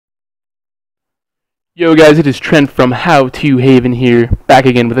Yo guys, it is Trent from How to Haven here, back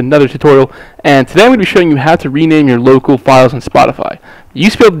again with another tutorial, and today I'm going to be showing you how to rename your local files on Spotify. You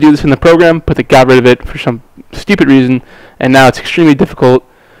used to be able to do this in the program, but they got rid of it for some stupid reason, and now it's extremely difficult.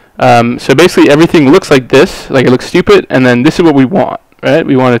 So basically everything looks like this, like it looks stupid, and then this is what we want, right?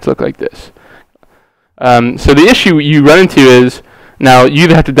 We want it to look like this. So the issue you run into is, now you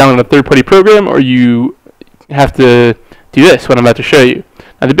either have to download a third-party program, or you have to do this, what I'm about to show you.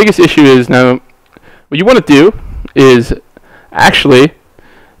 Now the biggest issue is, now what you want to do is actually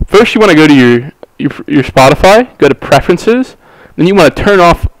first you want to go to your Spotify, go to preferences, then you want to turn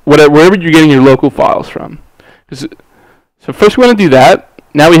off wherever you're getting your local files from. So first we want to do that.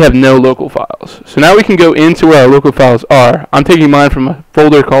 Now we have no local files. So now we can go into where our local files are. I'm taking mine from a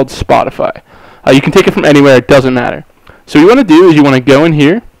folder called Spotify. You can take it from anywhere, it doesn't matter. So what you want to do is you want to go in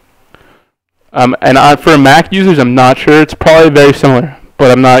here, for Mac users I'm not sure, it's probably very similar,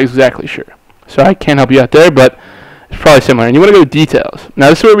 but I'm not exactly sure. So I can't help you out there, but it's probably similar. And you want to go to details. Now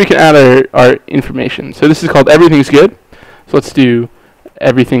this is where we can add our information. So this is called everything's good. So let's do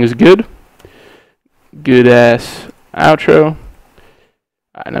everything is good. Good ass outro.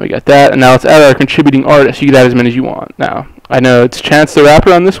 Alright, now we got that. And now let's add our contributing artist. You can add as many as you want. Now, I know it's Chance the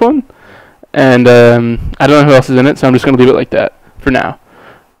Rapper on this one. And I don't know who else is in it, so I'm just going to leave it like that for now.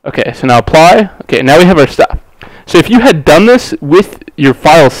 Okay, so now apply. Okay, now we have our stuff. So if you had done this with your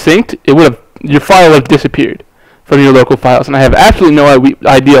files synced, your file would have disappeared from your local files, and I have absolutely no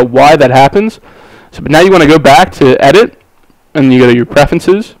idea why that happens. So, but now you want to go back to edit, and you go to your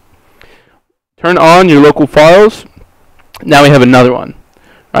preferences, turn on your local files. Now we have another one.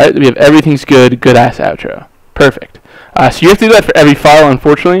 All right, we have everything's good, good ass outro, perfect. So you have to do that for every file,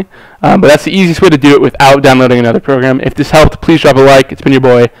 unfortunately, but that's the easiest way to do it without downloading another program. If this helped, please drop a like. It's been your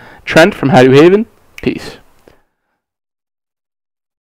boy Trent from How to Haven. Peace.